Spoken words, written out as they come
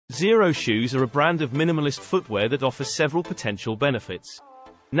Xero shoes are a brand of minimalist footwear that offers several potential benefits.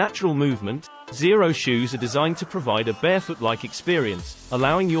 Natural movement. Xero shoes are designed to provide a barefoot-like experience,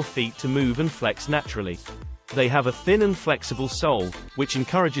 allowing your feet to move and flex naturally. They have a thin and flexible sole, which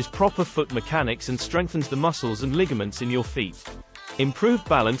encourages proper foot mechanics and strengthens the muscles and ligaments in your feet. Improved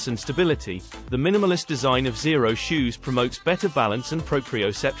balance and stability. The minimalist design of Xero shoes promotes better balance and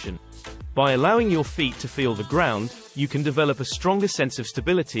proprioception. By allowing your feet to feel the ground, you can develop a stronger sense of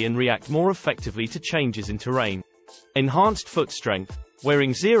stability and react more effectively to changes in terrain. Enhanced foot strength.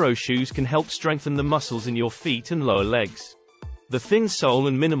 Wearing Xero shoes can help strengthen the muscles in your feet and lower legs. The thin sole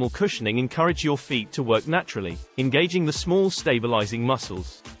and minimal cushioning encourage your feet to work naturally, engaging the small stabilizing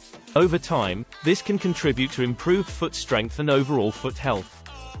muscles. Over time, this can contribute to improved foot strength and overall foot health.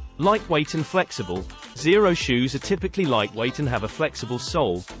 Lightweight and flexible. Xero shoes are typically lightweight and have a flexible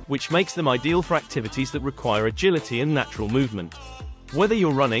sole, which makes them ideal for activities that require agility and natural movement. Whether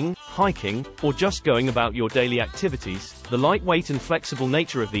you're running, hiking, or just going about your daily activities, the lightweight and flexible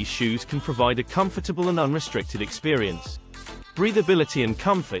nature of these shoes can provide a comfortable and unrestricted experience. Breathability and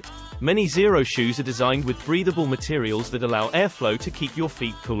comfort. Many Xero shoes are designed with breathable materials that allow airflow to keep your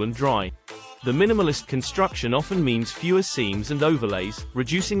feet cool and dry. The minimalist construction often means fewer seams and overlays,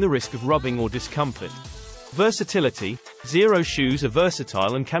 reducing the risk of rubbing or discomfort. Versatility. Xero shoes are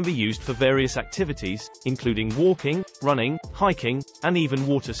versatile and can be used for various activities, including walking, running, hiking, and even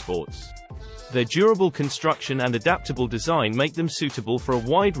water sports. Their durable construction and adaptable design make them suitable for a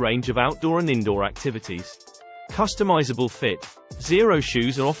wide range of outdoor and indoor activities. Customizable fit. Xero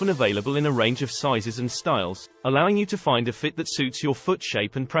shoes are often available in a range of sizes and styles, allowing you to find a fit that suits your foot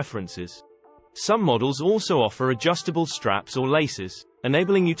shape and preferences. Some models also offer adjustable straps or laces,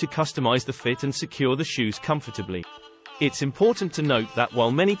 enabling you to customize the fit and secure the shoes comfortably. It's important to note that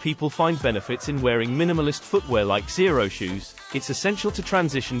while many people find benefits in wearing minimalist footwear like Xero shoes, it's essential to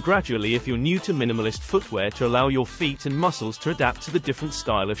transition gradually if you're new to minimalist footwear to allow your feet and muscles to adapt to the different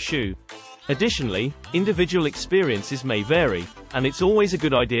style of shoe. Additionally, individual experiences may vary, and it's always a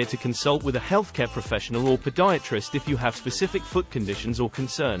good idea to consult with a healthcare professional or podiatrist if you have specific foot conditions or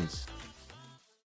concerns.